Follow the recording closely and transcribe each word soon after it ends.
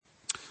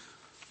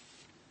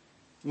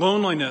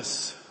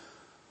Loneliness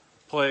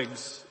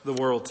plagues the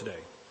world today.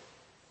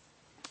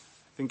 I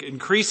think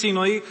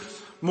increasingly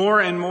more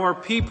and more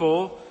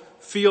people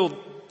feel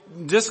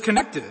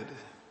disconnected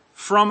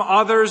from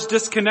others,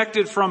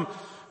 disconnected from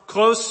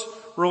close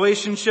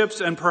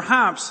relationships, and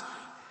perhaps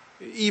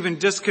even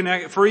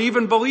disconnected, for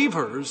even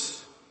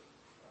believers,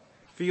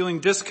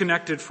 feeling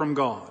disconnected from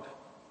God.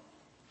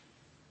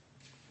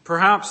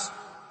 Perhaps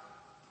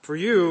for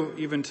you,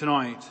 even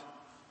tonight,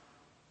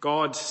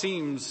 God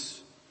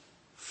seems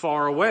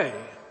far away,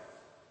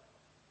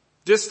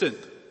 distant,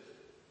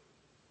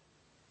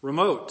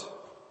 remote.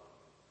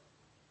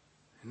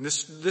 And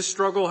this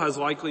struggle has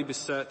likely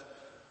beset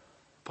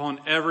upon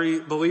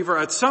every believer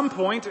at some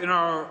point in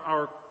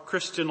our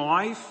Christian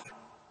life.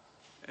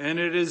 And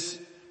it is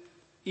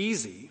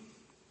easy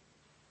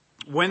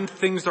when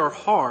things are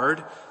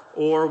hard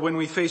or when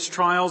we face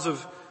trials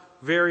of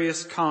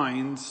various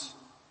kinds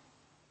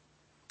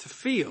to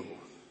feel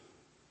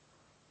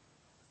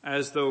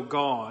as though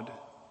God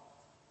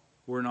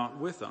were not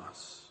with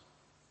us,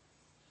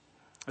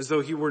 as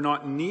though He were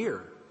not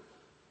near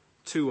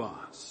to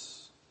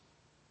us.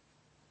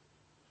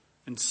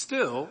 And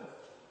still,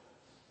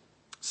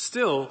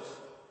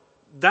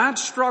 that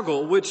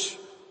struggle, which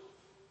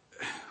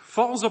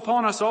falls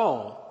upon us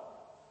all,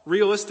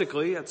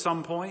 realistically at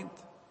some point,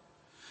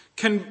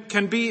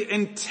 can be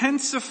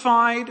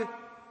intensified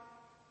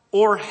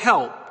or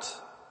helped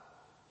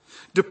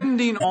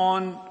depending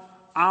on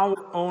our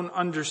own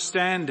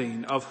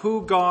understanding of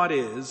who God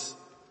is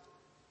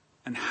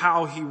and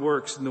how He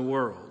works in the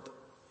world,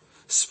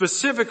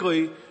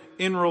 specifically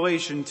in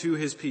relation to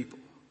His people.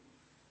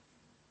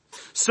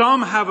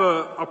 Some have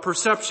a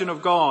perception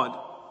of God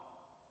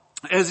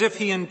as if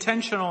He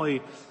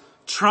intentionally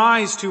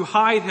tries to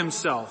hide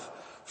Himself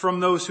from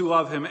those who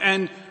love Him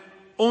and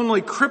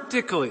only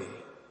cryptically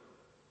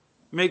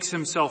makes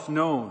Himself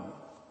known.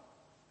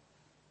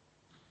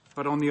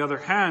 But on the other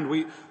hand,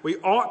 we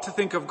ought to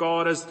think of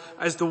God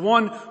as the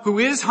one who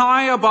is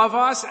high above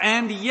us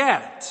and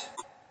yet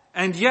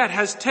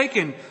has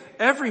taken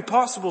every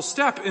possible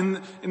step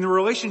in the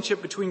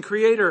relationship between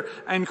Creator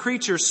and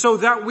creature so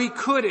that we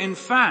could, in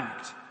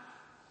fact,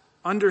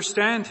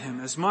 understand Him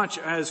as much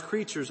as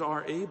creatures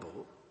are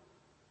able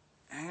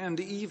and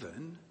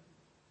even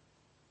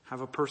have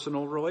a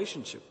personal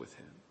relationship with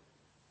Him.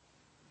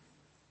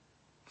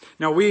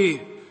 Now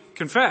we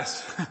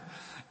confess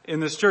in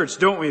this church,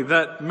 don't we,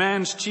 that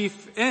man's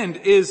chief end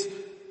is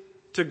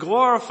to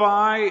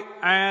glorify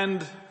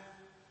and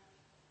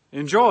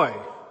enjoy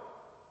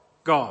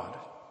God,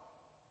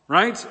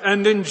 right?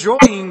 And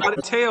enjoying what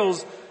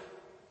entails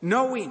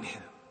knowing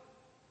Him,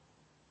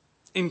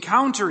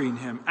 encountering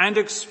Him, and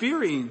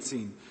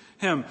experiencing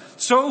Him.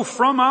 So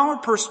from our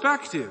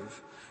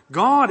perspective,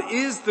 God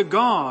is the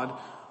God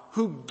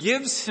who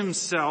gives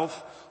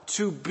Himself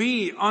to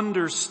be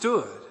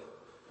understood.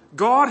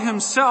 God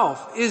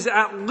Himself is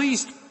at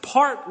least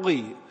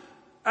partly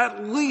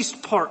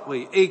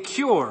a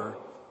cure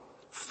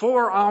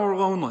for our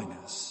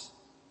loneliness.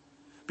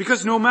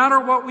 Because no matter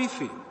what we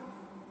feel,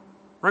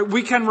 right,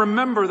 we can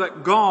remember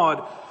that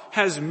God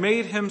has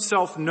made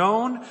Himself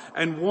known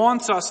and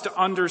wants us to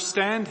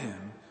understand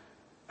Him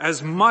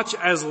as much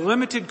as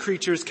limited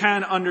creatures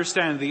can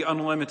understand the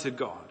unlimited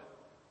God.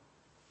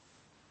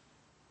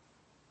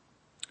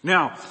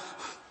 Now,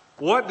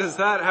 what does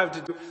that have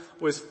to do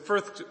with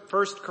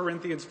 1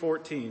 Corinthians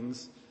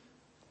 14's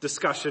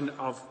discussion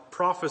of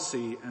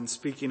prophecy and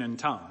speaking in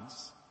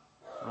tongues,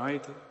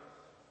 right?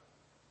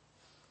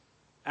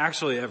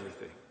 Actually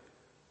everything.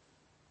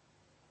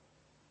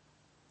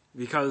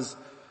 Because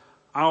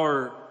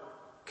our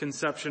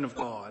conception of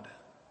God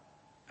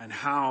and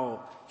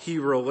how He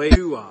relates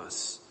to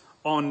us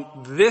on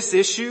this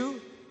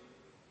issue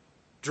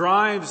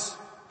drives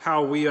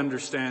how we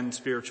understand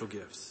spiritual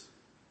gifts.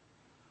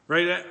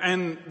 Right?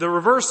 And the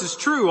reverse is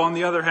true, on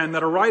the other hand,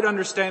 that a right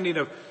understanding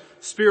of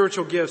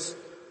spiritual gifts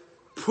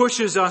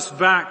pushes us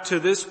back to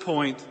this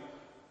point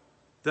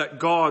that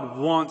God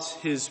wants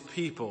His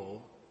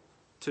people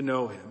to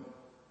know Him.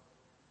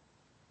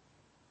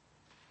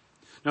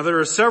 Now there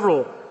are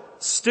several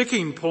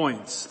sticking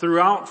points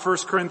throughout 1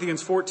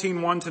 Corinthians 14,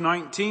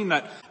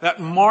 1-19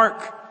 that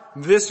mark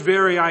this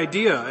very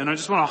idea. And I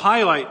just want to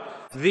highlight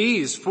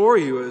these for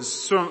you as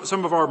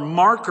some of our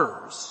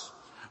markers.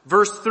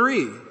 Verse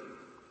 3.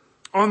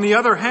 On the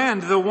other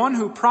hand, the one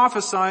who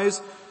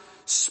prophesies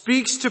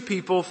speaks to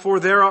people for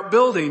their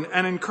upbuilding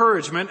and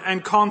encouragement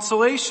and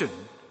consolation.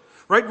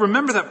 Right?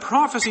 Remember that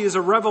prophecy is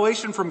a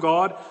revelation from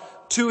God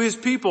to His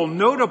people.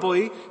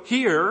 Notably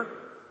here,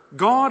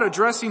 God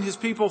addressing His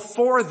people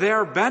for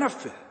their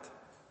benefit.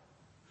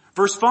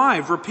 Verse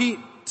 5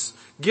 repeats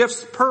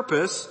gifts'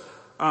 purpose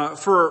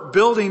for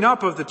building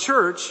up of the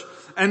church.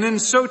 And then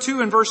so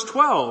too in verse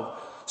 12.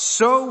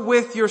 So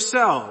with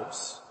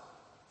yourselves,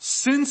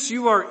 since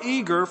you are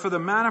eager for the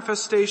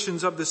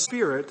manifestations of the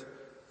Spirit,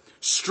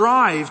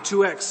 strive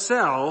to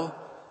excel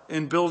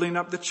in building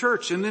up the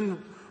church. And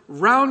then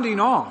rounding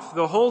off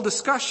the whole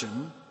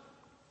discussion,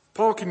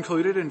 Paul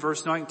concluded in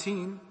verse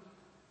 19,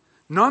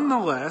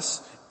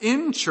 nonetheless,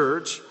 in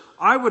church,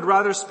 I would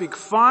rather speak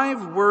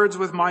 5 words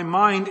with my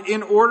mind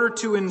in order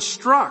to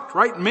instruct,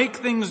 right? Make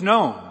things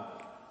known,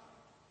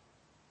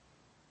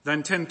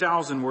 than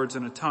 10,000 words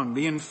in a tongue.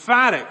 The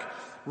emphatic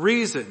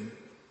reason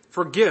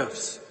for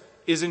gifts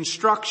is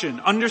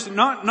instruction.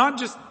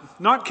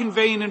 Not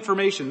conveying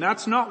information.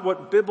 That's not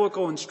what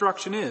biblical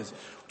instruction is.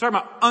 We're talking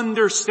about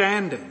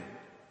understanding.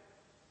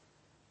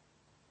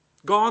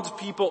 God's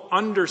people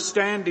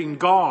understanding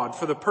God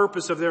for the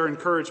purpose of their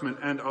encouragement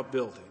and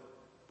upbuilding.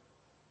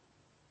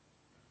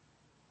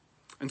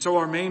 And so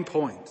our main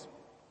point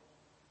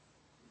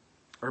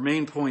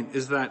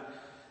is that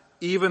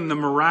even the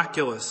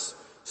miraculous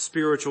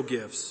spiritual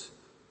gifts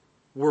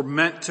were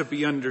meant to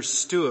be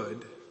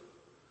understood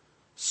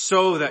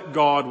so that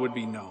God would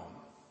be known.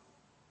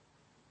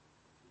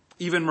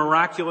 Even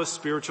miraculous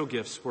spiritual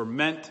gifts were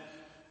meant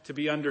to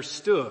be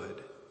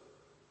understood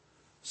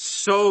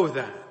so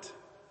that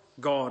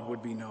God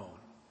would be known.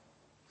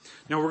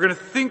 Now we're going to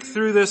think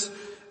through this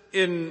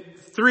in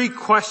 3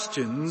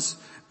 questions,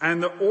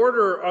 and the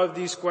order of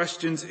these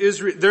questions is,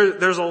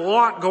 there's a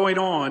lot going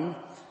on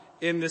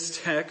in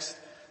this text.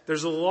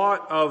 There's a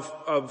lot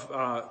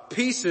of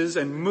pieces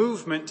and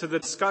movement to the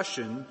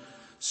discussion,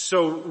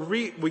 so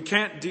we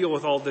can't deal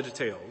with all the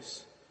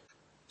details.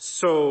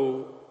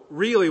 So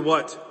really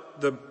what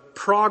the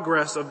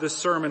progress of this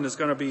sermon is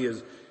going to be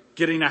is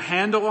getting a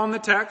handle on the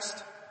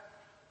text,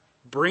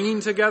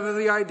 bringing together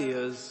the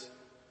ideas,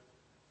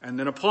 and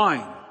then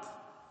applying it.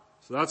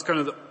 So that's kind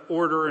of the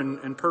order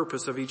and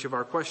purpose of each of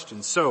our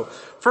questions. So,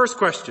 first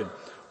question,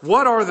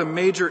 what are the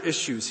major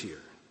issues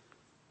here?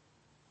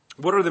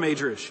 What are the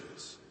major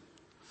issues?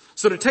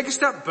 So to take a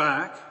step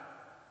back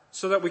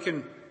so that we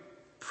can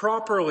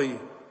properly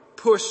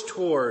push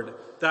toward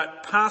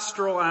that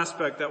pastoral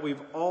aspect that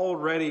we've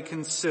already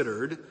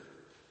considered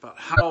about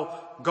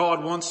how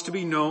God wants to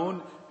be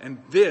known,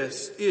 and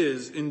this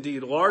is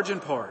indeed large in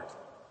part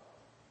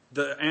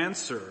the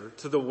answer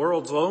to the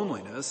world's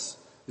loneliness,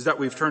 is that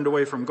we've turned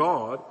away from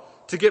God.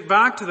 To get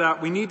back to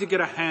that, we need to get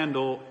a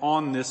handle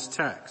on this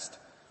text.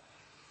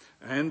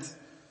 And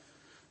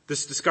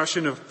this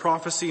discussion of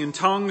prophecy in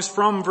tongues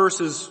from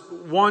verses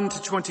 1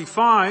 to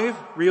 25,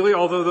 really,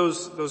 although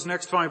those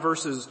next 5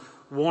 verses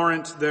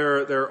warrant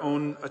their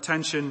own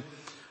attention,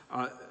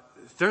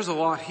 there's a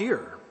lot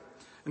here.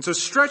 And so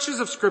stretches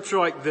of scripture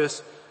like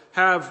this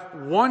have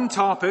one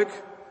topic,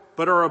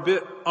 but are a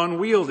bit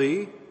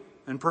unwieldy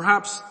and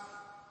perhaps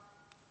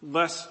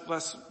less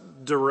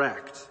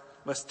direct,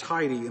 less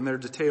tidy in their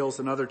details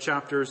than other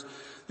chapters.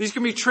 These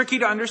can be tricky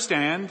to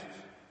understand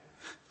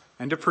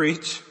and to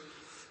preach,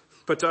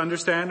 but to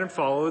understand and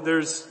follow,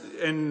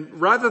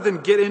 and rather than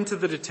get into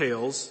the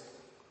details,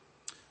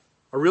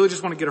 I really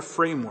just want to get a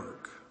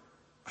framework,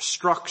 a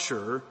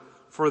structure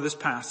for this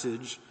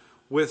passage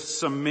with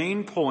some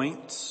main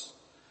points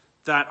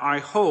that I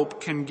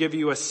hope can give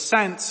you a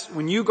sense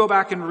when you go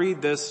back and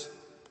read this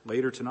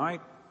later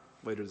tonight,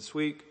 later this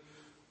week,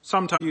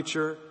 sometime in the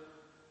future.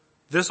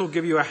 This will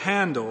give you a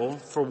handle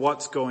for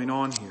what's going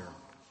on here.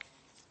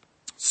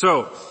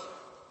 So,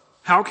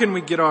 how can we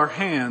get our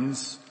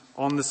hands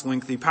on this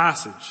lengthy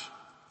passage?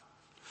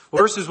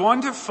 Well, verses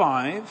 1 to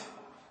 5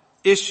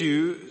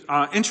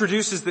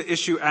 introduces the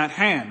issue at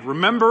hand.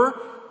 Remember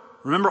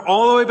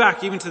all the way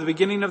back even to the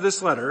beginning of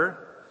this letter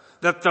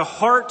that the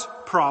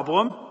heart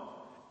problem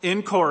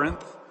in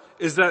Corinth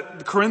is that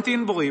the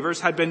Corinthian believers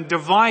had been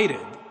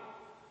divided.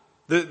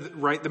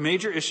 The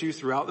major issue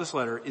throughout this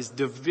letter is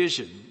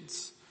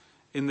divisions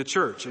in the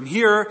church. And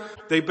here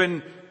they've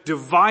been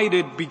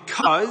divided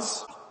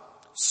because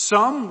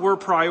some were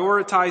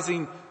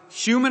prioritizing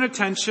human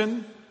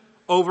attention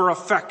over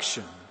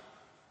affection.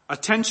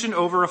 Attention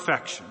over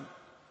affection.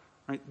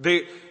 Right?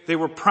 They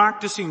were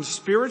practicing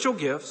spiritual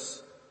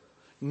gifts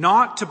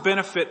not to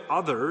benefit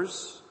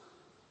others,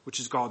 which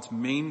is God's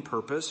main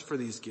purpose for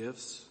these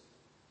gifts,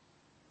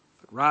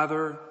 but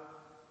rather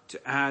to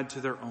add to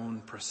their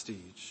own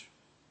prestige.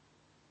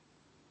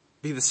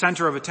 Be the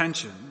center of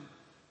attention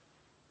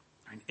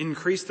and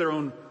increase their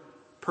own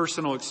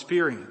personal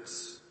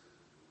experience.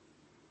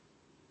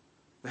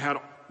 They had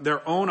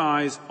their own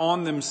eyes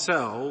on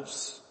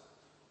themselves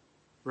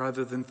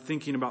rather than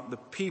thinking about the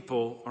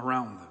people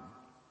around them.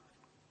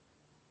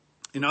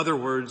 In other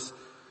words,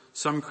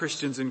 some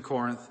Christians in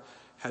Corinth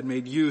had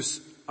made the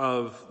use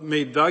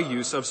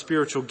of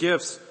spiritual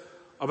gifts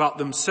about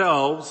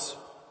themselves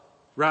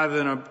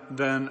rather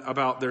than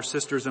about their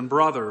sisters and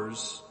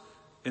brothers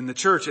in the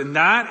church. And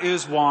that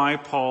is why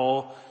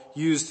Paul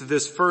used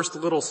this first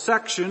little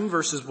section,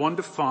 verses 1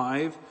 to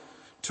 5,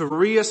 to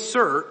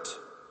reassert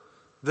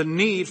the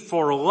need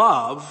for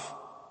love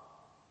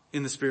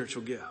in the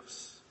spiritual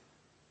gifts.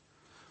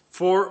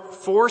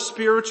 For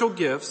spiritual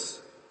gifts,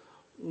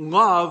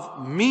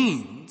 love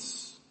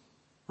means,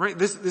 right?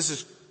 This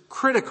is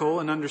critical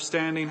in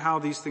understanding how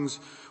these things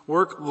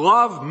work.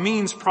 Love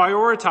means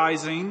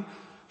prioritizing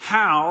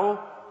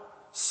how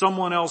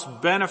someone else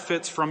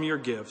benefits from your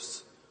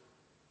gifts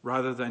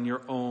rather than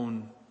your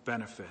own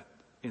benefit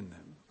in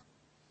them.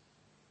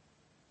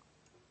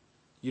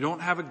 You don't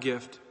have a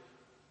gift,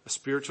 a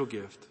spiritual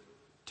gift,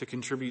 to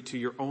contribute to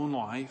your own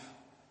life,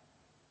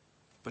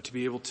 but to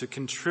be able to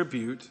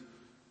contribute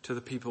to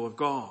the people of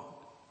God.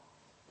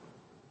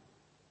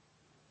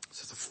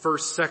 So the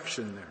first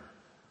section there.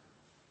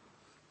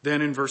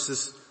 Then in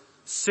verses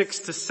 6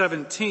 to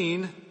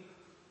 17,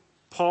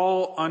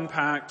 Paul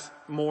unpacked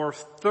more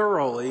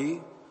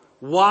thoroughly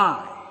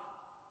why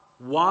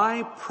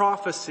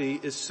prophecy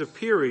is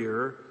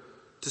superior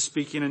to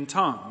speaking in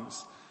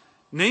tongues.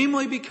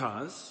 Namely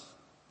because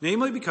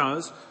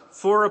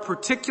for a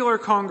particular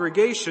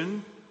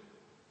congregation,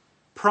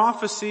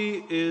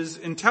 prophecy is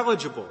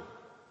intelligible.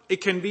 It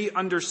can be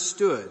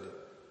understood.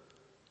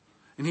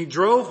 And he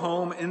drove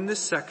home in this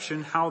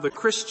section how the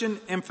Christian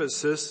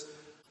emphasis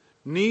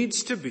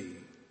needs to be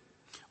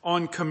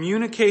on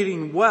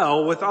communicating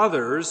well with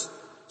others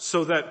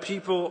so that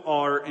people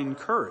are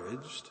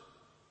encouraged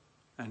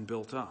and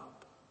built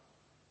up.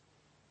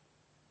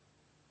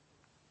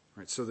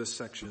 Right, so this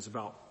section is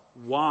about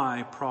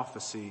why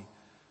prophecy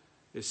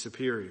is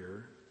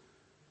superior.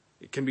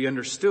 It can be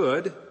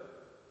understood,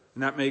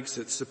 and that makes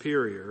it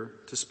superior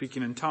to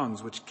speaking in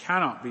tongues, which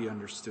cannot be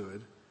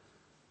understood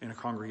in a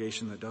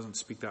congregation that doesn't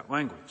speak that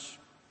language.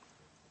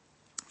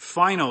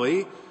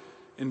 Finally,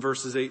 in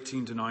verses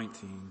 18 to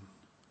 19,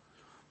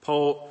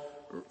 Paul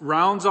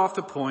rounds off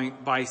the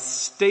point by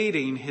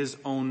stating his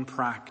own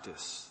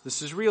practice.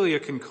 This is really a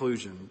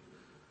conclusion.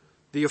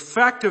 The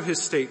effect of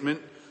his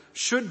statement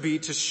should be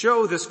to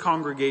show this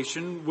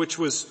congregation, which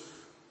was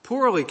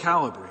poorly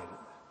calibrated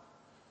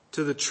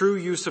to the true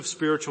use of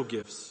spiritual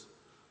gifts,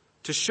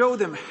 to show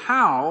them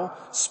how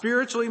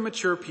spiritually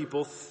mature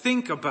people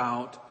think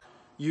about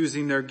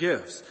using their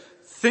gifts.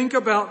 Think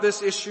about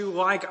this issue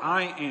like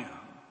I am,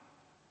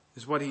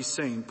 is what he's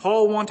saying.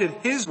 Paul wanted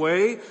his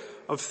way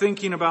of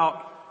thinking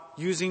about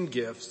using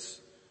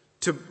gifts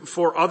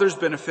for others'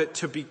 benefit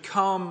to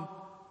become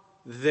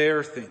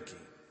their thinking.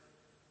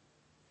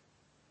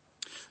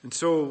 And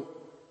so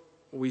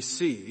we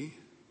see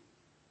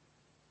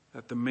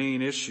that the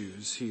main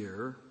issues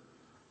here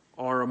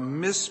are a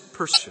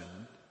misperception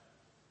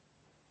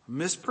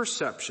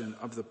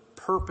of the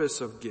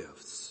purpose of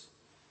gifts,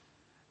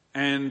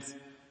 and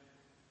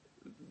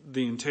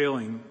the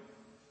entailing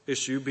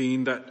issue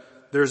being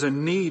that there's a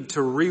need to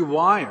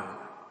rewire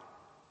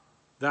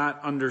that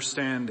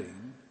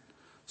understanding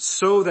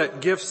so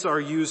that gifts are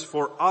used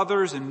for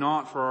others and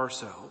not for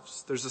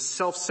ourselves. There's a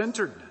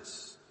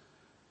self-centeredness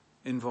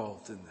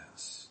involved in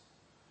this.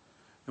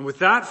 And with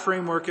that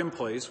framework in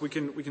place, we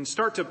can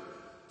start to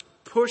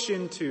push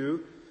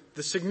into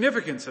the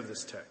significance of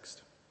this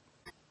text.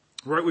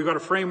 Right, we've got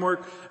a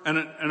framework, and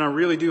I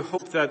really do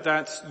hope that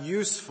that's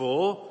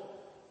useful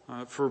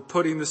for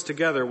putting this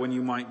together when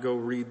you might go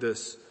read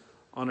this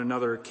on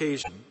another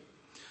occasion.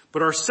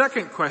 But our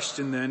second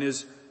question then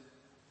is,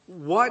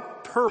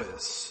 what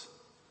purpose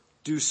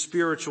do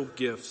spiritual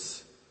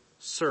gifts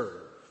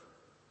serve?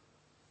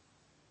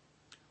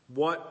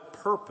 What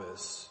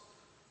purpose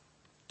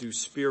do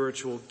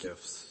spiritual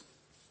gifts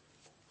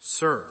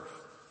serve?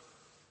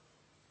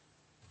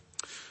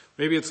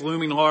 Maybe it's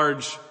looming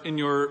large in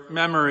your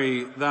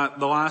memory that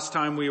the last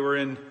time we were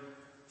in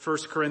 1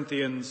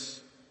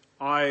 Corinthians,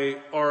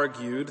 I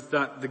argued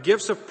that the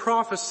gifts of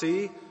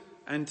prophecy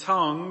and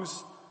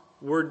tongues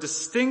were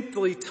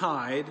distinctly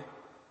tied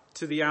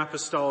to the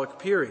apostolic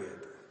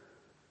period.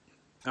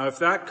 Now, if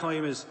that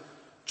claim is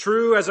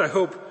true, as I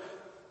hope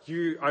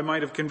I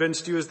might have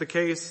convinced you is the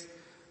case,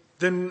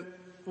 then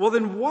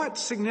what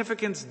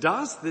significance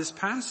does this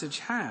passage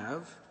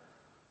have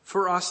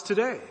for us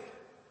today?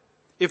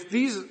 If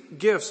these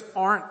gifts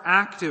aren't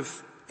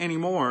active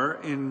anymore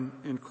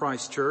in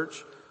Christ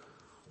Church,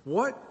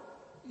 what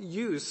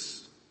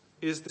use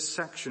is this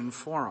section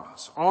for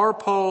us? Are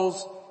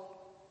Paul's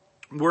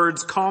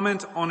words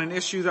comment on an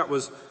issue that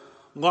was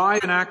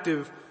live and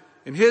active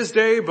in his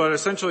day, but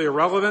essentially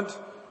irrelevant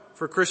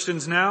for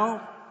Christians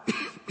now?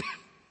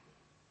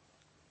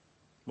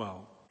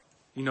 Well,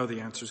 you know the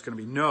answer is going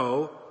to be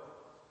no.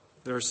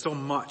 There is still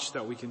much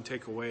that we can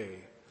take away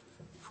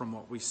from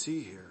what we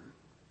see here.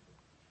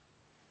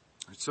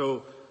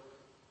 So,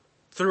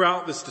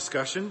 throughout this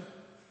discussion,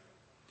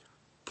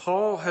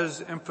 Paul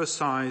has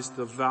emphasized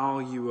the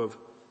value of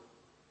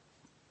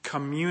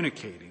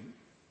communicating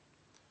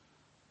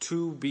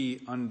to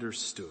be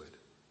understood.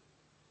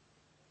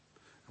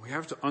 We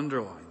have to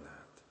underline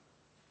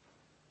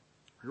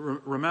that.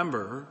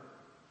 Remember,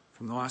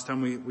 from the last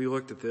time we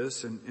looked at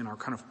this in our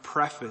kind of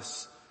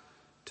preface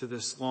to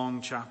this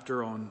long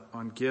chapter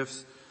on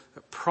gifts,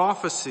 that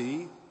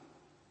prophecy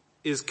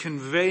is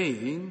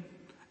conveying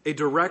a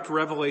direct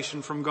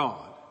revelation from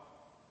God.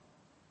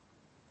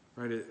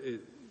 Right?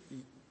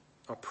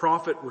 A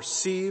prophet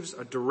receives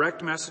a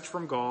direct message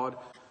from God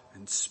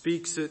and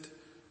speaks it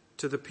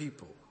to the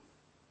people.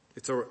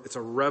 It's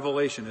a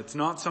revelation. It's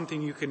not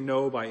something you can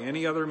know by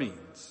any other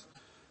means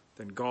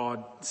than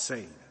God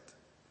saying it.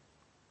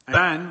 And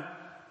then,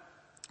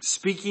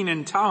 speaking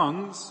in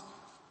tongues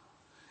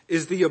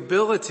is the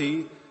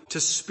ability to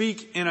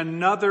speak in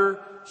another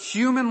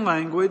human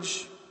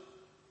language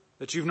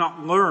that you've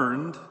not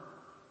learned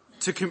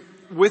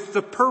with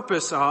the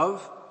purpose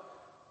of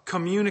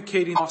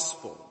communicating the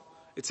gospel.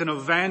 It's an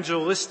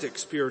evangelistic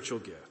spiritual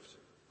gift,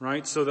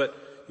 right? So that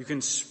you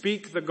can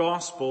speak the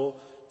gospel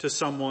to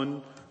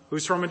someone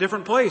who's from a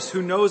different place,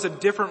 who knows a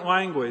different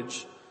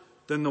language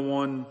than the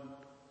one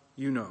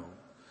you know.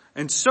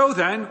 And so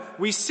then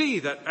we see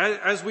that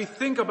as we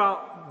think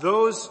about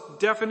those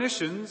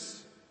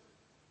definitions,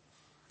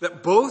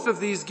 that both of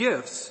these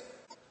gifts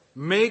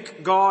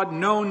make God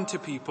known to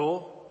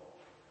people,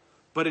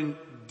 but in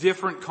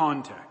different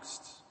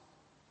contexts.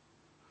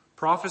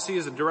 Prophecy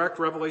is a direct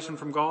revelation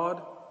from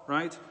God,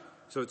 right?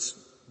 So it's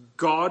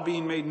God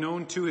being made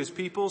known to his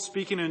people.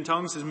 Speaking in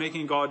tongues is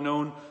making God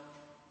known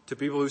to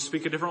people who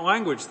speak a different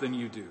language than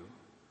you do.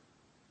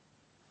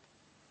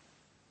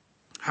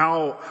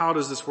 How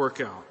does this work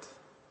out?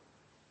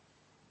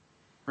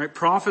 Right?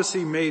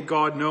 Prophecy made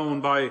God known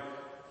by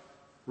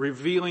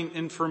revealing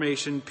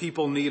information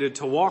people needed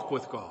to walk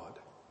with God.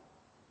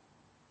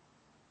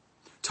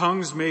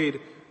 Tongues made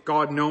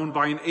God known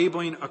by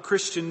enabling a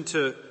Christian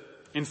to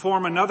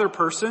inform another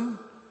person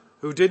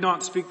who did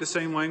not speak the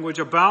same language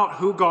about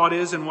who God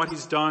is and what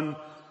he's done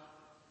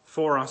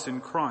for us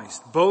in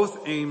Christ.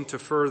 Both aim to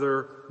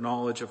further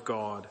knowledge of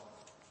God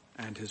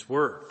and his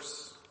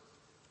works.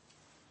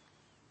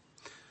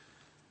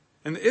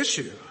 And the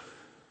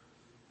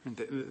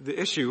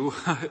issue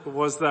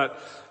was that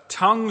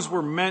tongues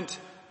were meant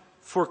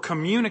for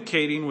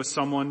communicating with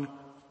someone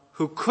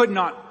who could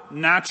not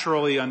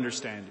naturally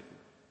understand you.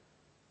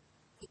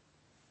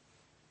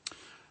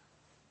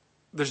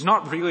 There's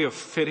not really a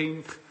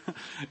fitting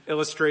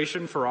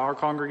illustration for our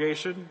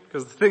congregation,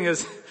 because the thing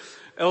is,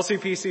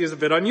 LCPC is a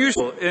bit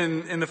unusual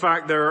in the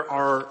fact there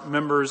are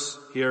members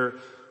here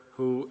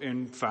who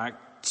in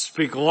fact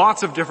speak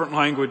lots of different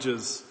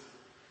languages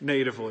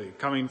natively,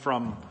 coming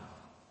from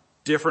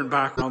different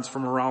backgrounds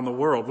from around the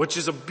world, which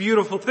is a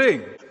beautiful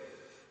thing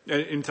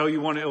until you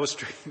want to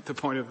illustrate the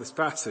point of this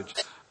passage.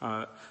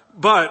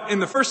 But in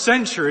the first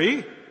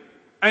century,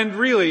 and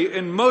really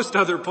in most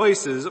other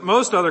places,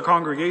 most other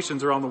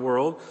congregations around the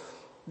world,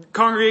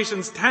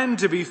 congregations tend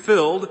to be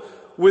filled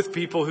with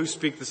people who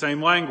speak the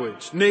same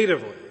language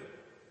natively.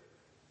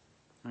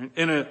 Right?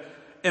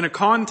 In a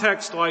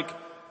context like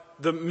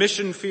the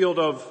mission field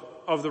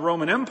of the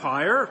Roman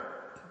Empire,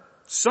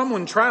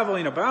 someone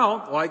traveling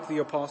about, like the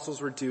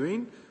apostles were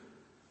doing,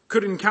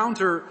 could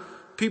encounter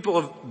people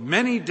of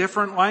many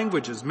different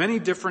languages, many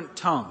different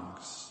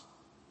tongues.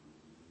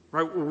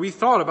 Right? We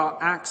thought about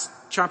Acts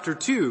chapter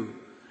 2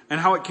 and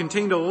how it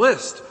contained a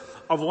list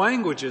of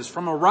languages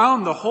from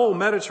around the whole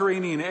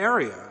Mediterranean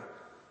area,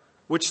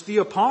 which the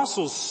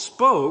apostles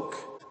spoke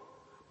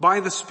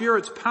by the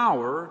Spirit's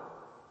power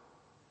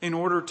in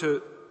order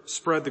to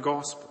spread the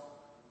gospel.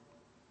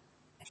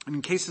 And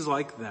in cases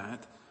like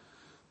that,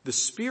 the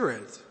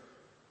Spirit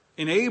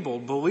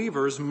enabled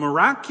believers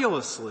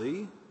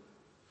miraculously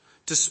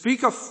to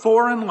speak a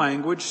foreign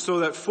language so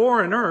that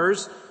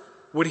foreigners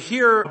would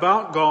hear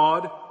about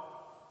God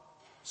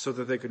so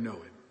that they could know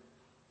him.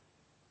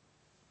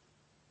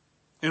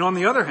 And on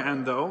the other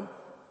hand, though,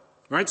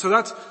 right, so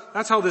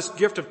that's how this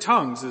gift of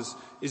tongues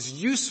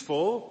was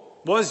useful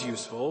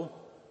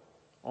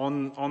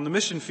on the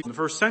mission field in the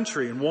first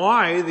century, and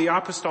why the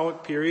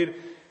apostolic period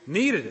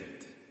needed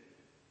it.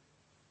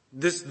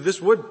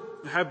 This would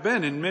have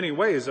been in many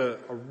ways a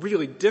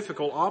really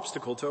difficult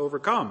obstacle to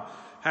overcome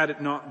had it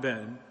not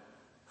been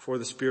for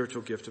the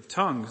spiritual gift of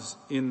tongues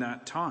in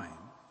that time.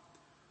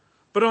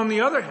 But on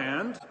the other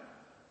hand,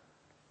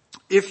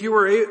 if you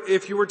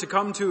were to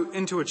come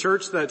into a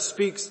church that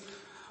speaks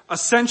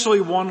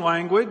essentially one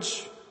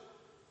language,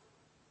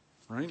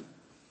 right?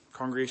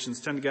 Congregations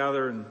tend to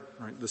gather and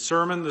the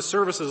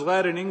service is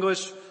led in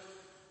English.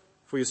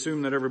 If we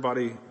assume that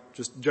everybody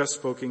just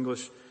spoke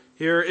English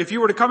here, if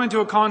you were to come into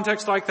a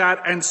context like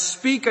that and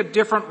speak a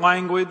different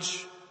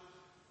language,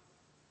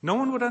 no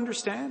one would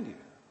understand you.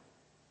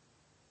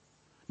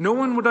 No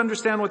one would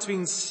understand what's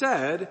being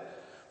said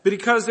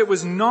because it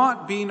was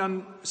not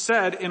being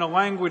said in a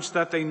language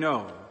that they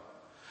know.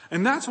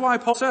 And that's why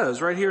Paul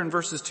says right here in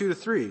verses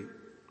 2-3,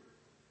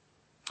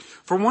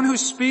 for one who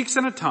speaks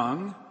in a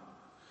tongue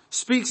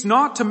speaks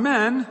not to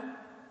men,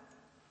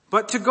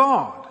 but to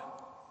God.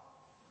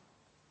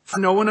 For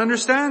no one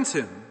understands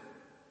him,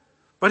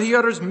 but he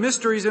utters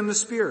mysteries in the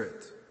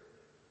Spirit.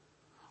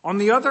 On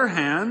the other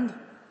hand,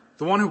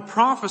 the one who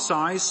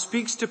prophesies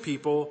speaks to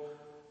people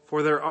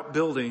for their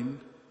upbuilding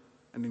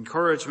and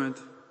encouragement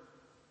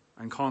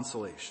and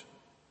consolation.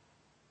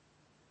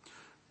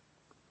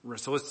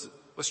 So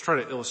let's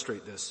try to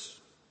illustrate this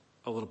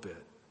a little bit.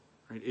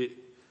 Right?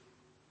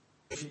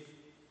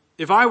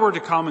 If I were to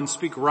come and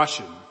speak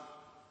Russian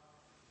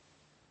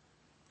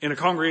in a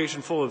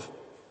congregation full of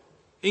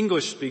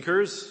English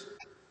speakers,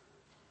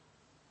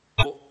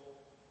 well,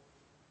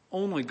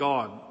 only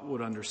God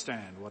would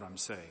understand what I'm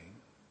saying.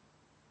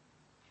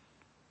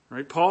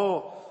 Right?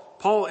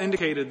 Paul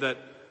indicated that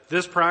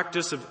this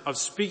practice of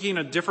speaking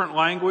a different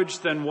language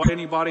than what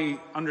anybody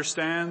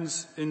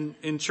understands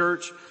in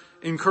church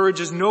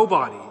encourages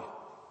nobody,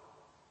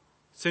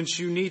 since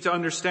you need to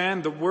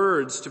understand the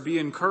words to be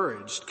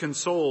encouraged,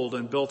 consoled,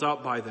 and built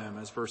up by them,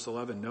 as verse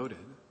 11 noted.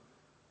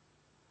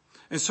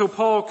 And so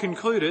Paul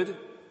concluded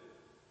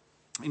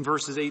in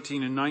verses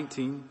 18 and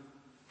 19,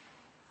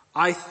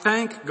 I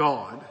thank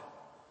God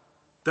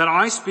that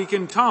I speak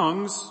in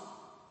tongues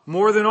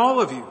more than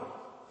all of you.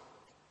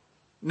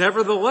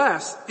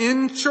 Nevertheless,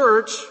 in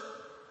church,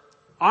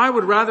 I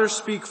would rather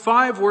speak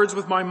 5 words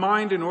with my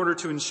mind in order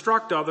to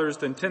instruct others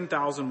than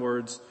 10,000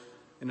 words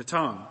in a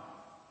tongue.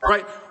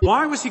 Right?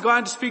 Why was he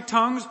glad to speak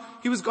tongues?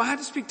 He was glad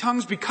to speak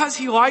tongues because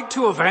he liked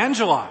to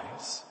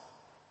evangelize.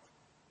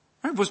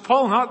 Right? Was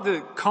Paul not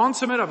the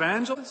consummate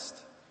evangelist,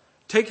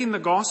 taking the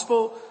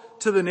gospel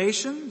to the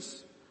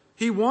nations?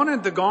 He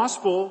wanted the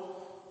gospel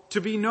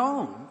to be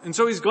known. And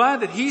so he's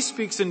glad that he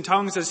speaks in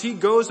tongues as he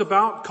goes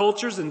about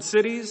cultures and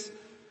cities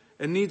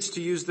and needs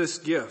to use this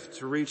gift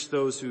to reach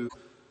those who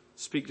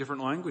speak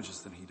different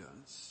languages than he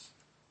does.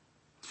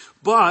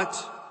 But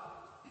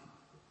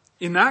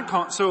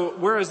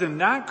whereas in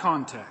that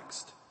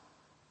context,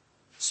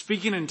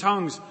 speaking in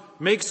tongues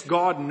makes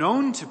God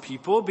known to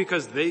people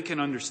because they can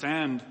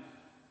understand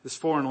this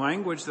foreign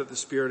language that the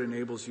Spirit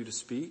enables you to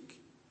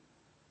speak.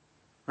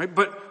 Right?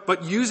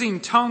 But using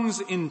tongues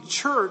in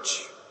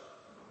church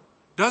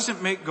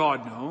doesn't make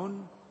God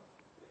known.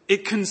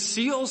 It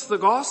conceals the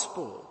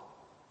gospel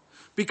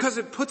because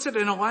it puts it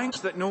in a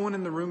language that no one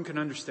in the room can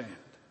understand.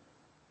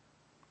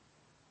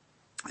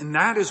 And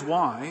that is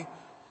why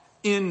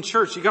in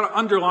church, you got to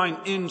underline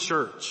in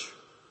church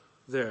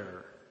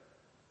there.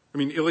 I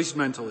mean, at least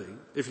mentally.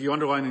 If you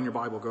underline in your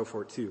Bible, go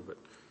for it too. But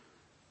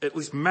at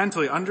least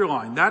mentally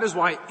underline. That is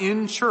why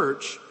in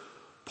church,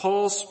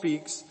 Paul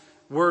speaks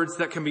words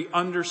that can be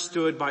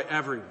understood by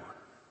everyone.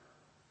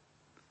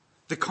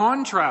 The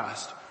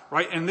contrast,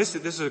 right, and this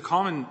is a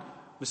common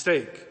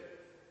mistake,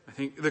 I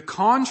think. The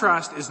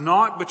contrast is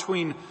not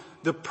between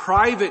the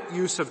private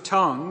use of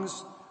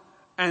tongues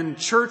and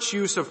church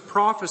use of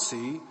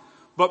prophecy,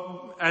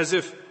 but as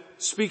if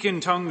speak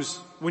in tongues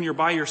when you're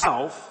by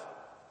yourself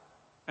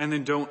and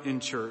then don't in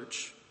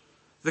church.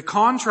 The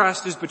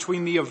contrast is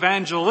between the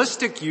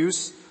evangelistic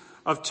use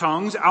of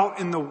tongues out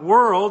in the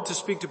world to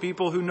speak to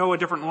people who know a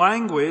different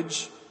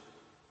language,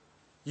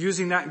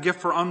 using that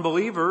gift for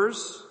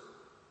unbelievers,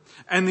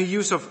 and the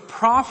use of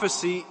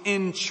prophecy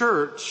in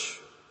church,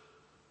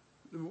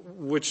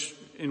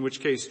 in which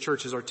case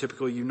churches are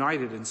typically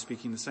united in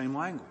speaking the same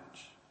language.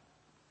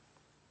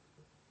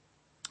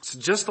 So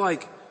just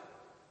like,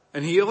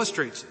 and he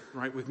illustrates it,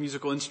 right, with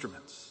musical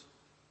instruments.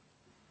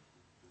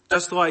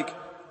 Just like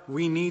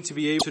we need to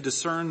be able to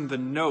discern the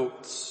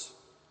notes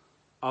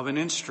of an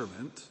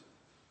instrument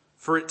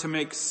for it to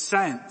make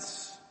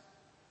sense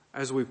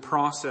as we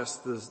process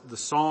the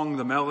song,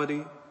 the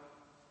melody.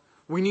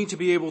 We need to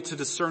be able to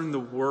discern the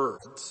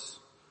words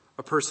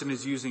a person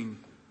is using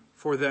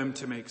for them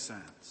to make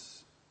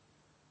sense.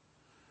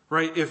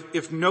 Right?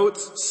 If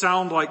notes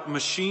sound like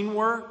machine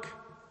work,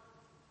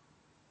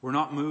 we're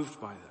not moved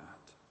by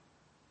that.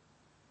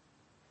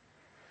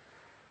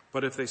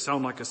 But if they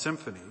sound like a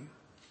symphony,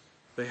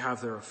 they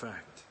have their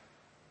effect.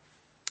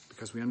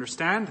 Because we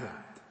understand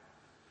that.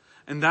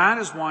 And that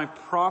is why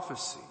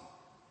prophecy,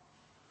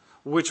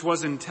 which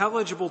was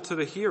intelligible to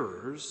the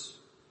hearers,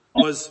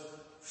 was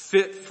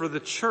fit for the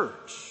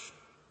church.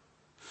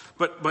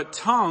 But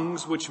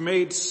tongues, which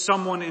made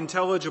someone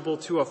intelligible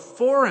to a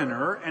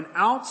foreigner, an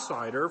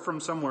outsider from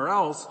somewhere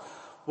else,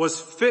 was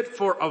fit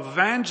for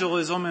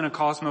evangelism in a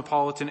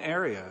cosmopolitan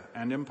area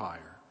and empire.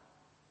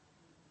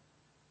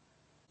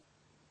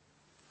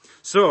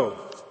 So,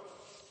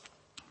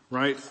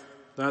 right,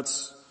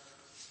 that's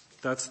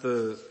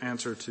the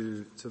answer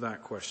to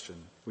that question.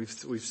 We've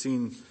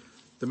seen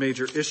the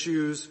major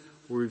issues.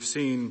 We've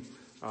seen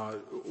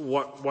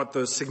what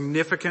the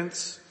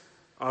significance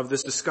of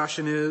this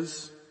discussion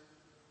is,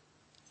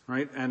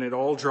 right? And it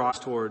all drives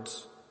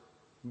towards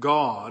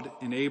God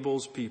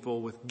enables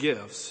people with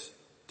gifts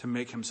to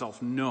make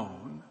himself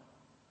known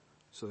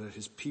so that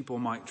his people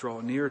might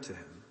draw near to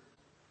him.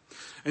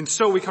 And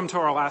so we come to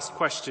our last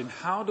question.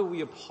 How do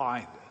we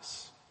apply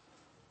this?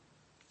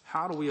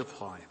 How do we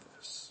apply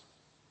this?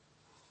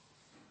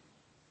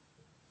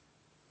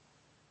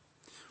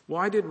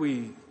 Why did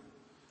we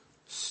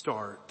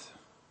start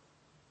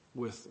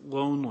with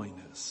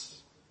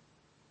loneliness?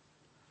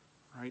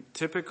 Right?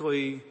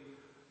 Typically,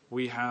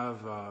 we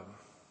have a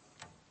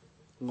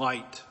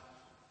light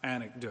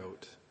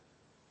anecdote.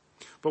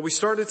 But we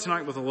started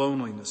tonight with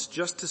loneliness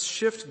just to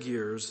shift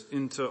gears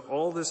into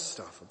all this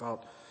stuff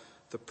about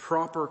the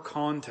proper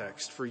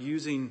context for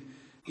using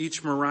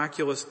each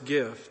miraculous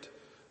gift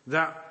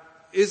that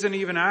isn't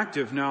even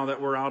active now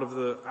that we're out of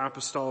the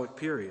apostolic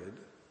period.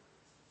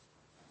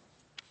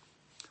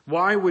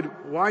 Why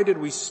did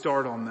we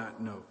start on that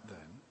note then?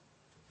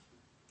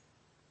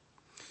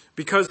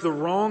 Because the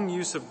wrong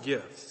use of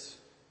gifts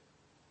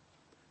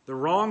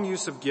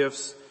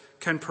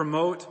can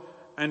promote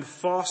and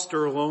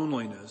foster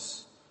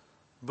loneliness,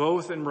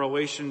 both in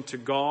relation to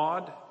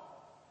God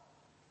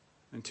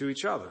and to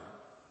each other.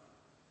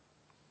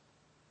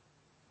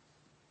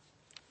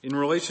 In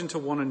relation to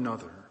one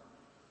another,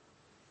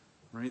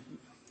 right?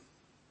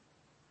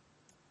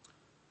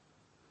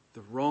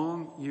 The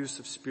wrong use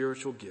of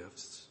spiritual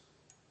gifts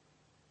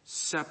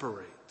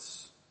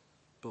separates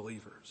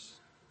believers.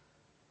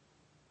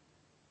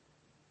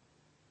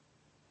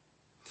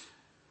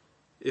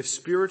 If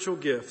spiritual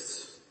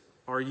gifts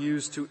are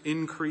used to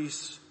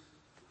increase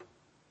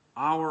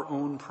our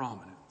own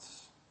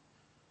prominence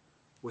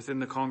within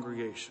the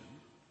congregation,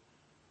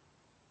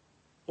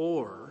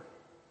 or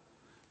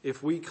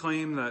if we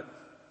claim that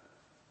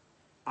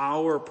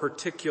our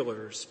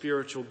particular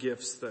spiritual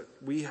gifts that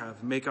we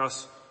have make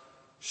us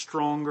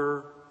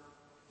stronger,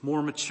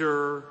 more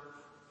mature,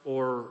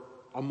 or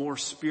a more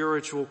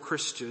spiritual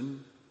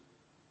Christian,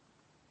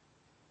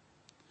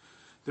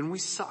 then we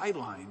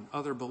sideline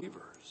other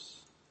believers.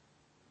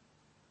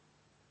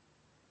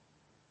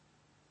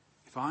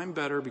 If I'm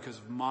better because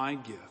of my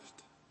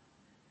gift,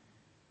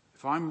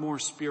 if I'm more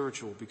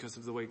spiritual because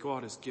of the way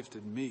God has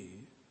gifted me,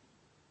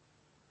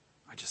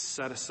 I just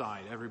set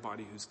aside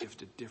everybody who's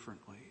gifted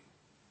differently.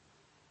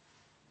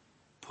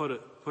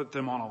 Put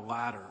them on a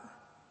ladder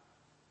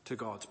to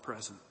God's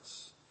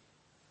presence.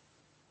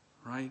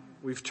 Right?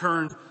 We've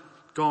turned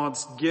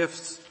God's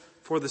gifts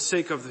for the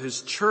sake of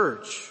His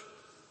church,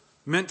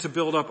 meant to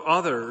build up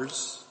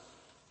others,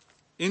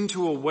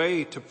 into a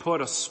way to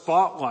put a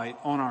spotlight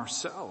on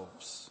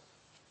ourselves.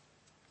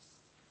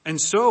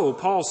 And so,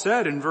 Paul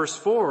said in verse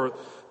 4,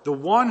 the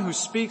one who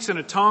speaks in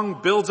a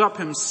tongue builds up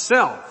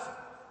himself,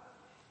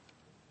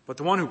 but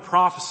the one who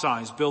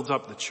prophesies builds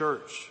up the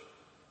church.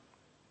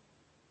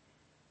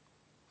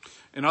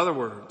 In other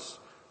words,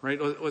 right,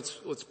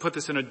 let's put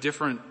this in a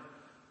different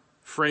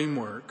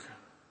framework.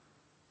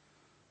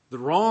 The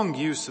wrong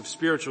use of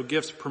spiritual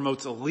gifts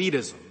promotes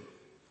elitism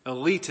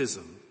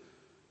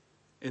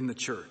in the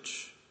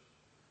church.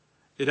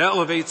 It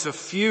elevates a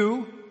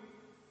few,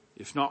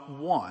 if not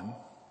one,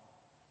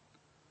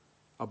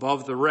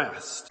 above the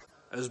rest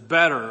as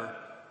better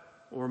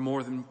or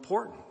more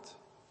important.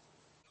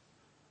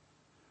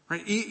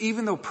 Right?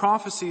 Even though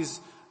prophecy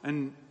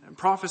and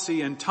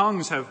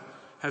tongues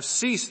have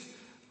ceased,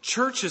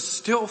 churches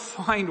still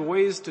find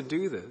ways to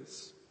do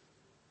this.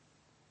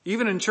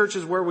 Even in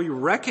churches where we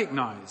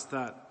recognize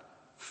that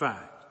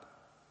fact.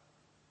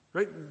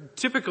 Right?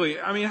 Typically,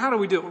 how do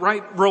we do it?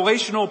 Right?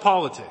 Relational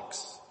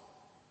politics.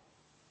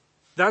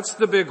 That's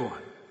the big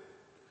one.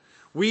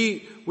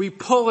 We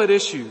pull at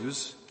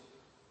issues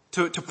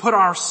to put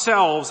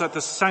ourselves at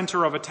the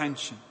center of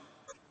attention.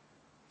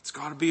 It's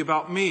got to be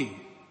about me.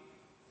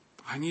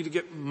 I need to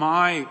get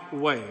my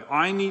way.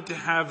 I need to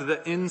have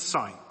the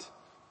insight.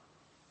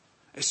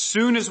 As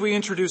soon as we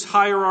introduce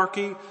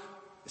hierarchy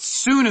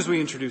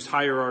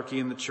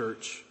in the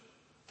church,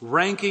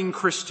 ranking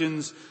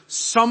Christians,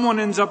 someone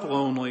ends up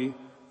lonely,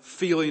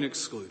 feeling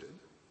excluded.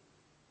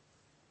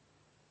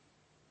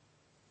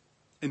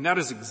 And that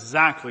is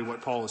exactly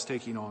what Paul is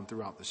taking on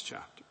throughout this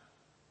chapter.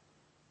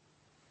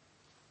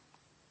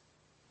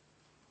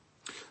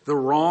 The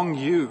wrong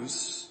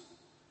use,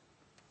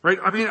 right?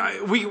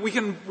 We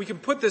can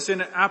put this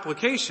in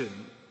application.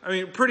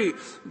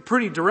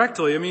 Pretty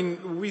directly.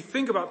 We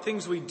think about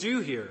things we do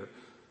here.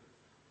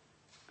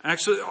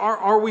 Actually,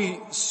 are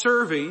we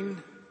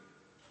serving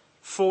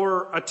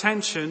for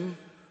attention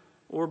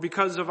or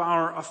because of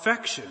our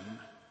affection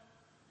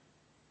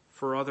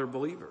for other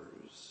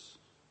believers?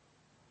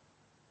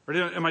 Or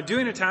am I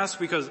doing a task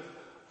because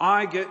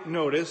I get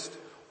noticed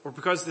or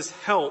because this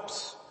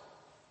helps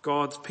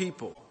God's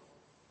people?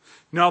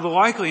 Now, the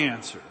likely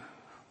answer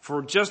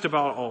for just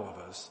about all of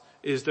us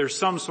is there's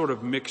some sort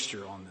of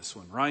mixture on this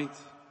one, right?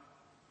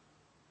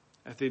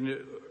 And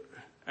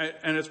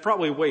it's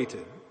probably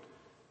weighted.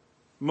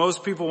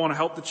 Most people want to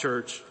help the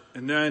church,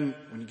 and then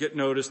when you get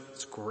noticed,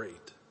 it's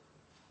great.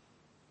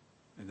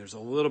 And there's a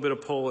little bit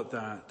of pull at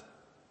that.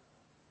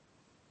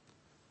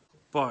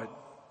 But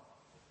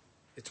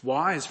it's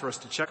wise for us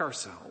to check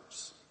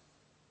ourselves.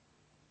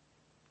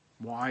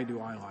 Why do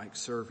I like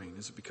serving?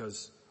 Is it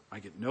because I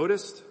get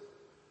noticed?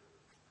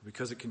 Or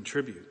because it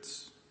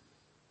contributes?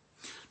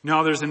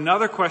 Now there's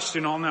another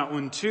question on that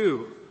one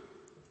too.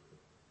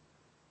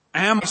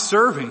 Am I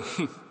serving?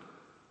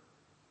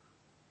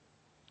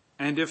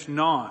 And if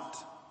not,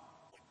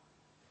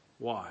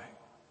 why?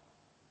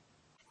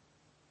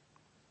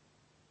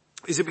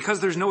 Is it because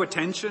there's no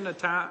attention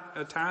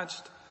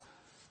attached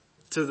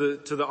to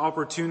the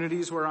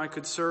opportunities where I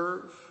could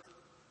serve?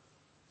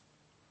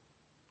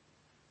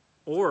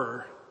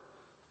 Or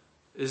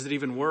is it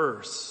even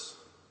worse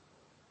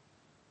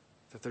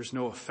that there's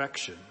no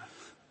affection?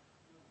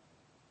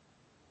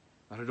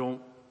 That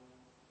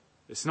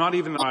it's not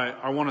even that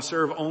I want to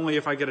serve only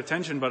if I get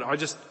attention, but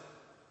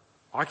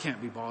I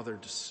can't be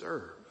bothered to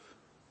serve.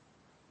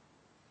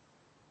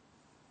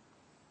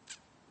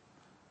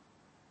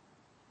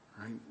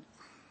 Right?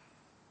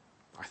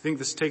 I think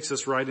this takes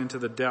us right into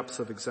the depths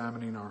of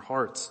examining our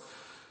hearts.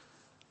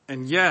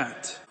 And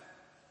yet,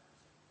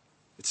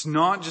 it's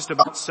not just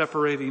about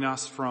separating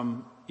us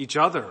from each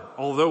other.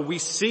 Although we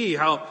see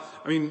how,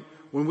 when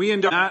we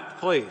end up in that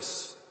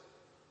place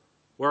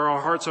where our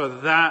hearts are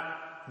that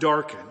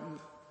darkened,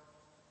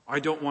 I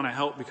don't want to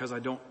help because I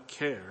don't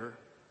care.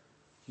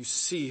 You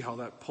see how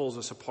that pulls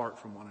us apart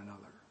from one another.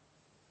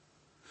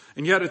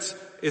 And yet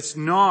it's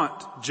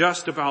not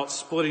just about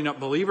splitting up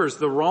believers.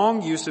 The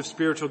wrong use of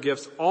spiritual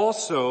gifts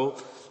also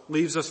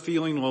leaves us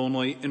feeling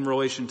lonely in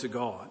relation to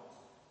God.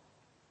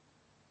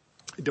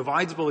 It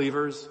divides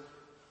believers,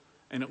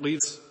 and it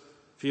leaves us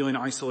feeling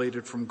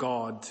isolated from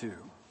God too.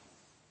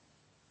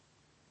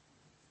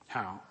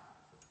 How?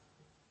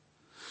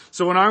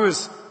 So when I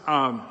was,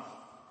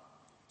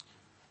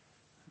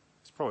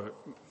 it's probably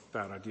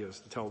bad ideas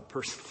to tell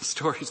personal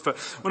stories, but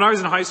when I was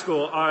in high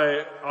school,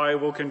 I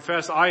will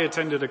confess I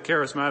attended a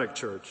charismatic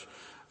church.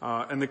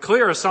 And the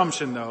clear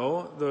assumption,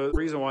 though, the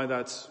reason why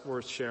that's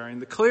worth sharing,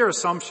 the clear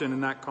assumption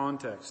in that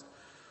context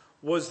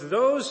was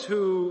those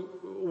who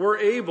were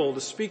able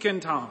to speak in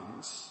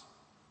tongues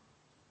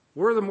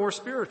were the more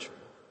spiritual.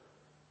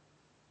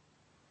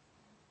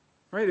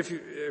 Right?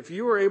 If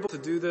you were able to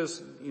do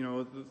this,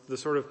 the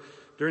sort of,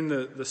 during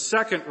the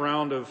second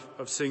round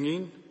of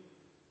singing,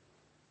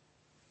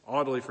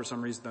 oddly, for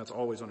some reason, that's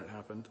always when it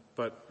happened.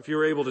 But if you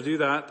were able to do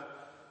that,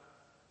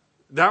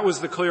 that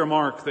was the clear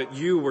mark that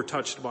you were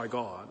touched by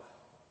God.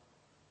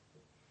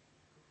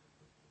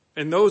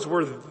 And those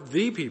were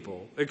the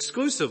people,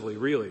 exclusively,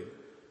 really,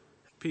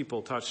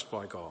 people touched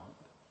by God.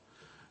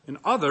 And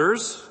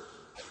others,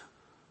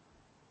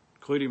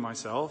 including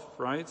myself,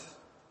 right?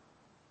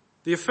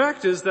 The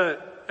effect is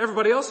that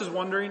everybody else is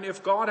wondering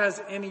if God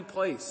has any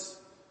place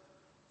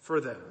for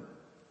them.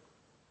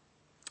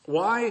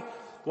 Why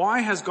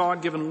has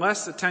God given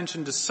less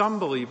attention to some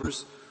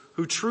believers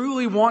who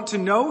truly want to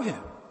know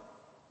Him?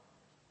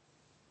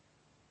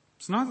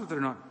 It's not that they're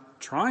not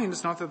trying.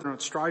 It's not that they're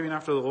not striving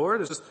after the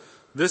Lord. It's just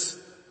this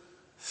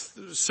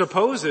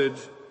supposed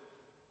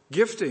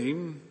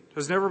gifting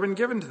has never been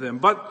given to them.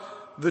 But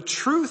the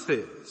truth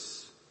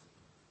is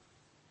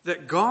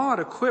that God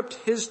equipped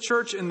His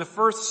church in the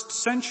first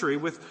century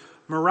with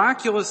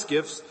miraculous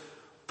gifts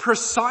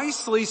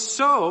precisely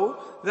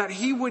so that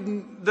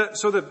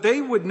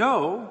they would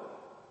know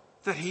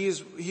that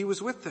He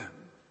was with them.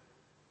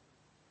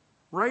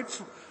 Right?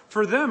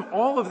 For them,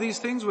 all of these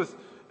things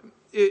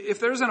if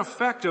there's an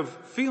effect of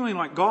feeling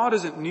like God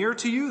isn't near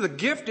to you, the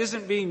gift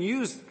isn't being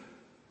used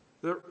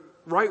the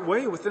right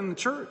way within the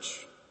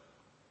church.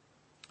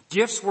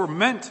 Gifts were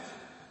meant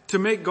to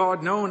make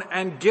God known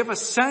and give a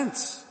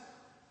sense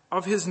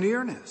of His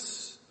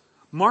nearness.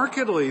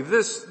 Markedly,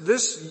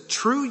 this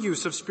true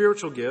use of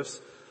spiritual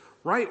gifts,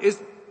 right, is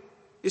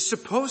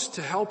supposed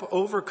to help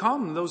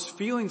overcome those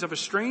feelings of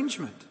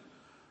estrangement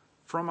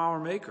from our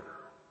Maker.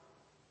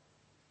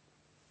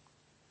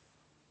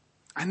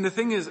 And the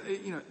thing is,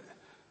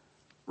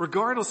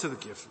 regardless of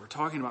the gifts we're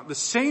talking about, the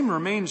same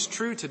remains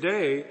true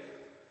today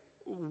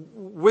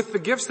with the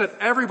gifts that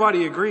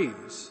everybody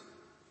agrees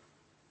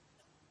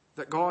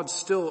that God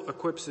still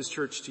equips His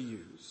church to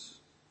use.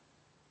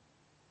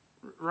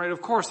 Right?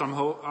 Of course, I'm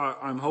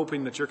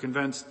hoping that you're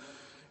convinced,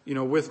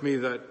 with me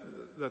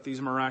that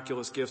these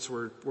miraculous gifts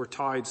were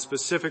tied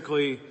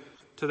specifically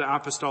to the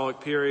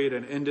apostolic period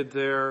and ended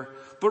there.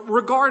 But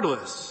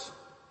regardless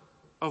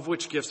of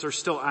which gifts are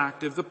still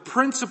active, the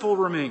principle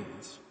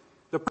remains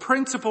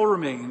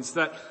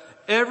that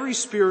every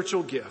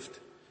spiritual gift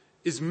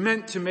is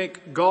meant to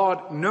make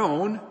God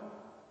known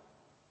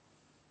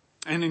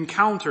and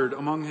encountered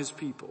among His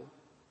people.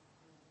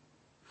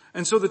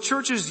 And so the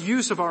church's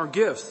use of our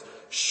gifts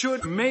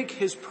should make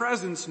His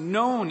presence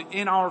known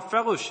in our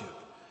fellowship.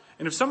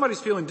 And if somebody's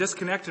feeling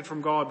disconnected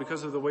from God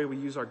because of the way we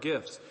use our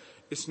gifts,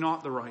 it's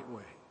not the right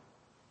way.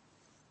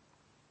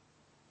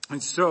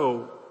 And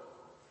so,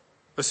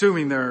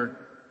 assuming they're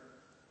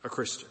a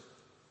Christian,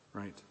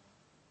 right?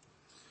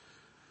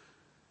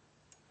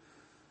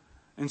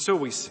 And so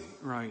we see,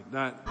 right,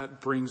 that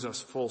brings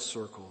us full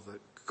circle,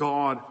 that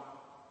God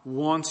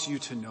wants you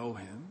to know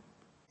Him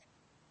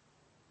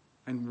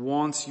and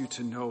wants you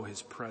to know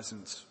His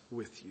presence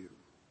with you.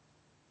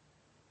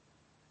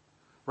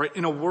 Right?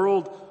 In a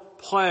world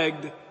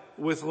plagued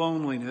with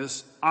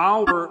loneliness,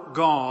 our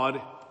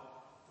God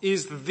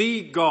is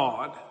the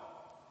God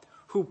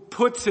who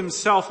puts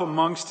Himself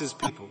amongst His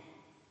people.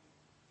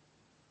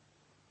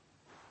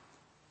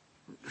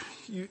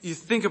 You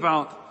think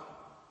about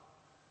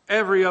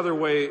every other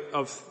way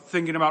of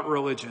thinking about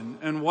religion,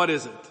 and what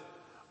is it?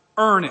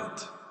 Earn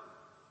it.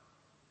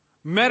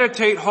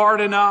 Meditate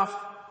hard enough,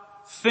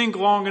 think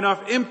long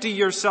enough, empty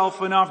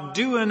yourself enough,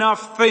 do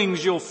enough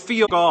things, you'll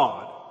feel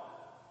God.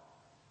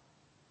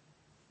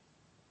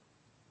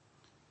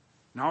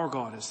 And our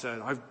God has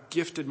said, I've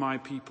gifted my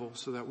people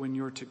so that when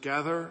you're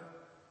together,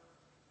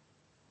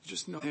 you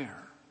just know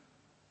there.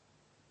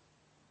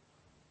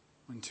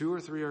 When 2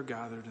 or 3 are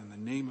gathered in the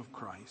name of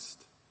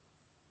Christ,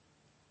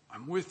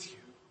 I'm with you.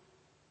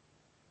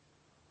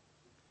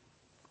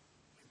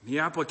 The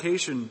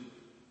application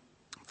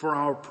for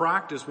our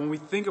practice when we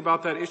think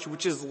about that issue,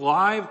 which is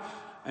live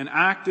and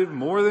active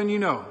more than you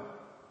know,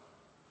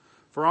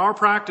 for our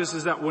practice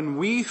is that when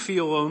we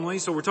feel lonely,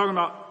 so we're talking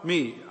about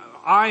me,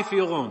 I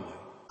feel lonely,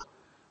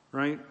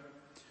 right?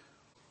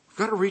 We've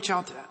got to reach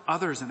out to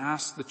others and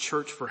ask the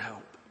church for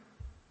help.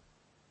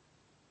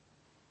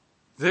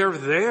 They're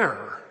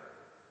there.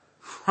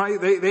 right?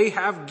 They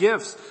have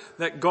gifts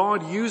that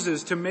God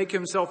uses to make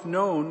himself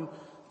known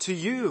to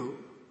you.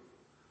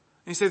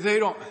 And you say, they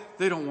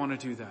don't want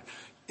to do that.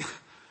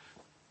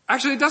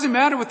 Actually, it doesn't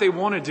matter what they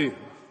want to do.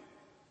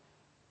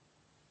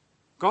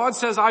 God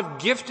says, I've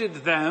gifted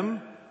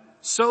them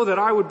so that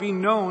I would be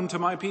known to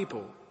my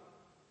people.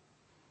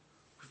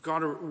 We've got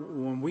to,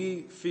 when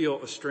we feel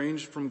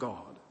estranged from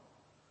God,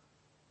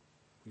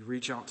 we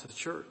reach out to the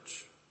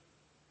church.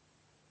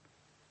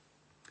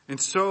 And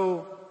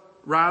so,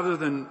 rather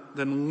than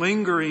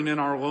lingering in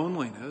our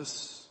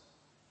loneliness,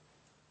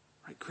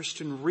 right,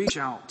 Christian, reach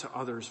out to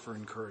others for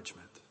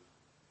encouragement.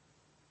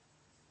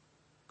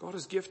 God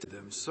has gifted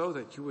them so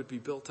that you would be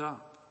built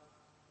up.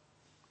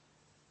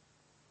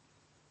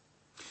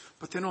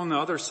 But then on the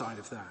other side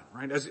of that,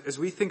 right, as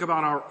we think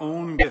about our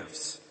own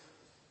gifts,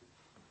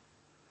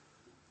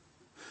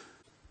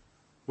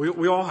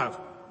 we all have,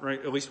 right,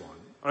 at least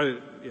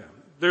one.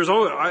 There's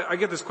always, I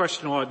get this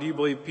question a lot. Do you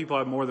believe people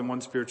have more than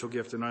one spiritual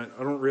gift? And I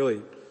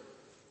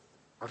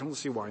don't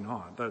see why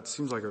not. That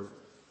seems like a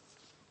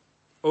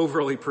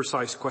overly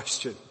precise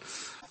question.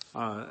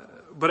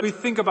 But we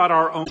think about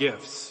our own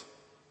gifts,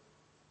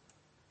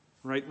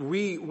 right?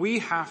 We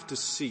have to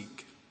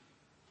seek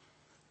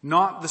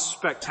not the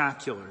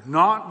spectacular,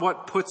 not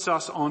what puts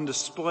us on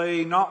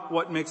display, not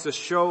what makes a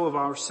show of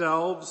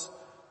ourselves,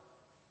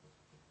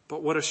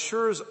 but what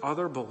assures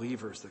other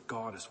believers that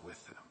God is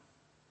with them.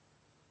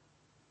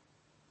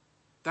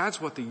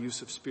 That's what the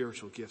use of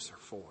spiritual gifts are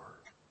for.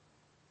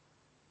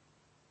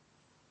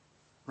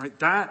 Right?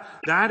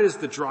 That is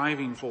the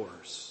driving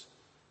force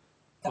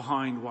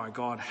behind why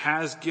God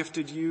has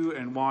gifted you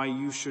and why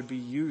you should be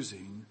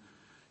using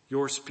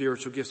your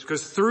spiritual gifts.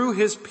 Because through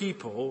his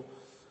people,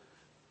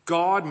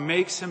 God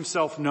makes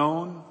himself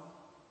known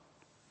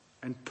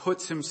and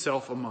puts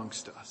himself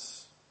amongst us.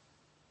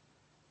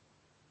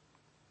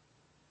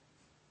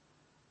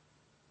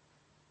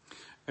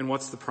 And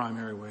what's the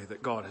primary way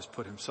that God has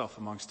put himself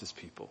amongst his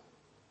people?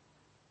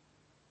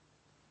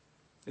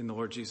 In the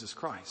Lord Jesus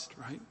Christ,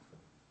 right?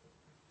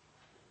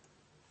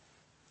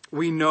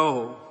 We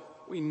know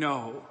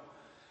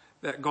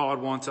that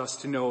God wants us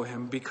to know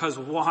him because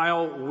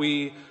while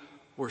we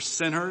were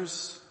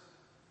sinners,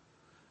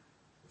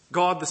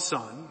 God the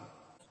Son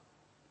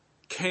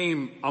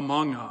came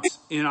among us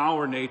in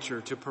our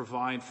nature to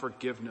provide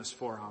forgiveness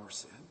for our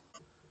sin.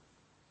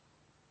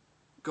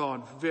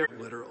 God very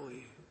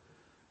literally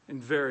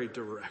and very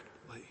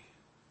directly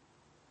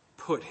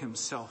put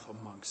himself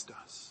amongst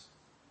us.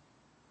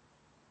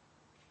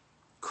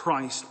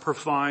 Christ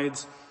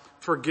provides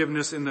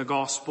forgiveness in the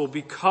gospel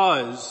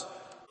because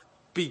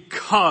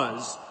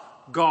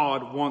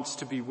God wants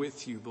to be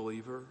with you,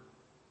 believer.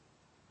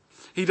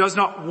 He does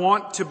not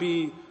want to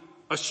be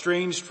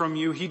estranged from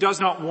you. He does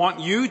not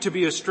want you to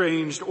be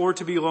estranged or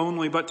to be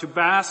lonely, but to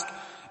bask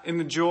in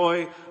the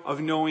joy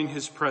of knowing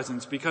his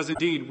presence, because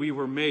indeed we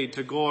were made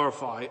to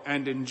glorify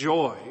and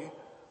enjoy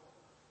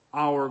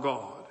our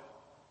God.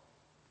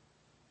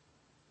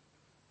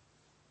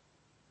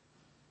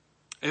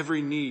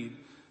 Every need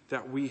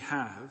that we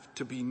have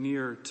to be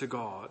near to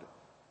God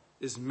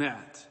is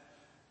met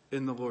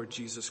in the Lord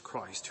Jesus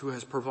Christ, who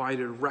has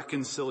provided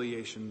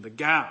reconciliation, the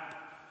gap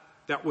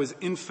that was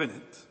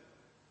infinite,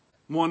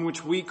 one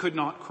which we could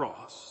not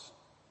cross.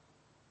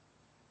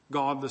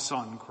 God the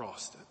Son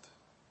crossed it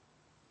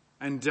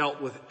and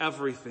dealt with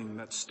everything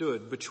that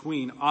stood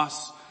between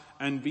us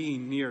and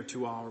being near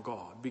to our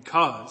God,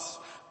 because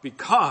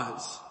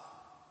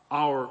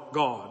our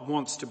God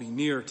wants to be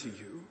near to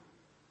you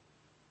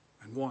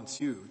and wants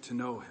you to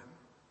know him.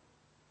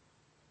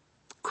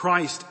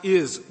 Christ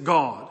is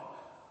God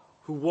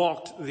who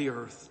walked the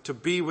earth to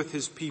be with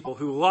his people,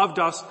 who loved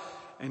us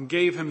and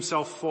gave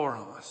himself for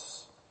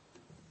us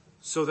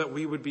so that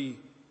we would be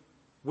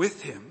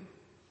with him,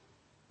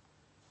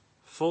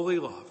 fully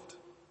loved,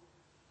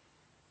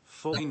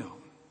 fully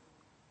known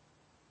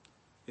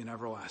in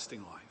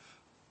everlasting life.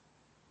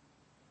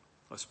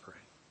 Let's pray.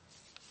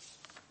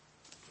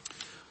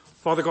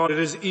 Father God, it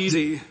is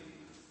easy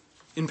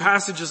in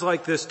passages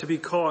like this to be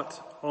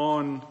caught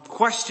on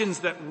questions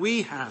that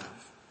we have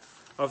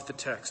of the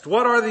text.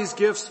 What are these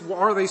gifts?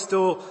 Are they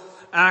still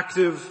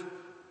active?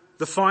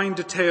 The fine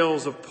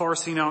details of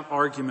parsing out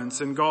arguments.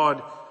 And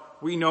God,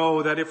 we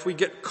know that if we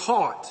get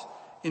caught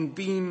in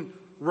being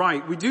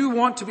right, we do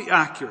want to be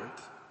accurate.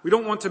 We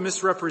don't want to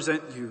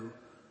misrepresent you.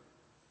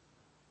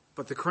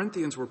 But the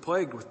Corinthians were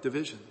plagued with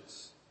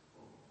divisions.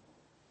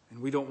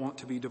 And we don't want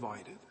to be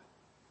divided.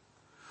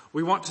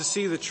 We want to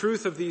see the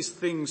truth of these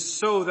things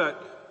so that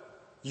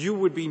you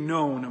would be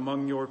known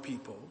among your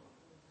people.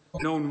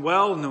 Known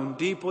well, known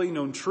deeply,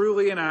 known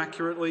truly and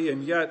accurately,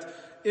 and yet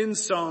in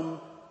some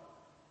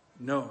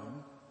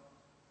known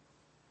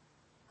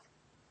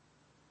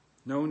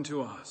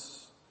to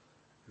us,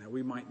 and that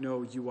we might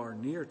know you are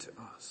near to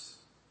us.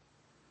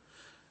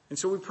 And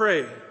so we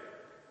pray,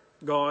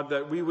 God,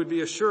 that we would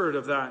be assured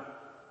of that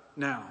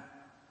now.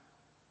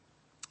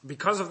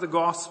 Because of the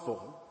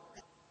gospel,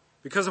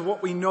 because of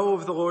what we know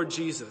of the Lord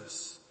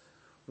Jesus,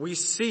 we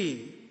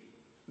see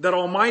that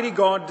Almighty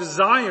God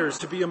desires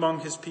to be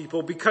among his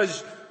people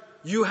because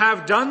you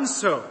have done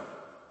so.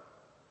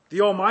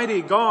 The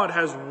Almighty God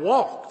has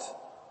walked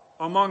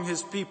among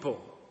his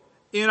people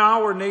in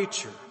our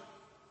nature.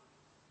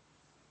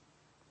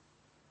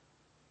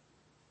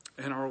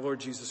 And our Lord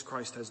Jesus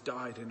Christ has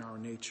died in our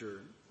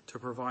nature to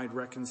provide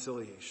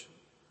reconciliation,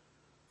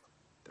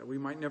 that we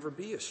might never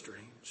be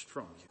estranged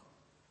from you,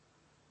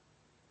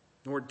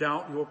 nor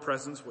doubt your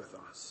presence with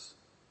us,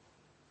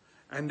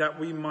 and that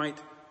we might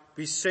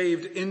be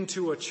saved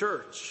into a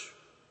church,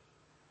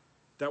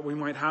 that we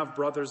might have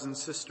brothers and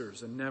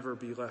sisters and never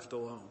be left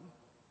alone,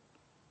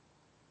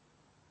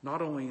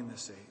 not only in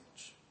this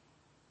age,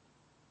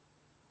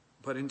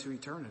 but into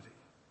eternity.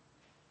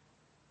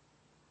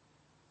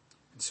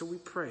 And so we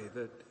pray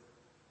that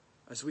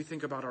as we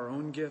think about our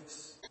own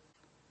gifts,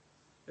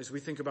 as we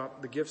think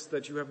about the gifts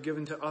that you have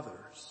given to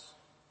others,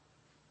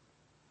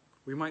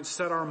 we might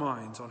set our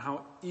minds on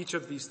how each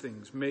of these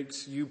things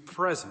makes you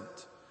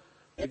present,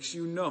 makes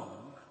you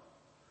known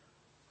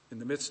in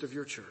the midst of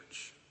your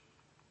church.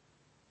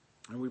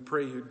 And we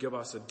pray you'd give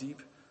us a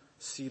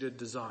deep-seated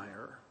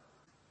desire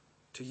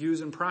to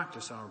use and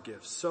practice our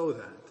gifts so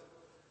that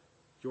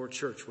your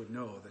church would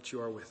know that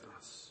you are with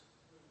us.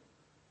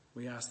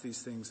 We ask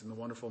these things in the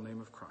wonderful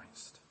name of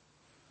Christ.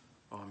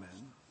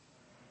 Amen.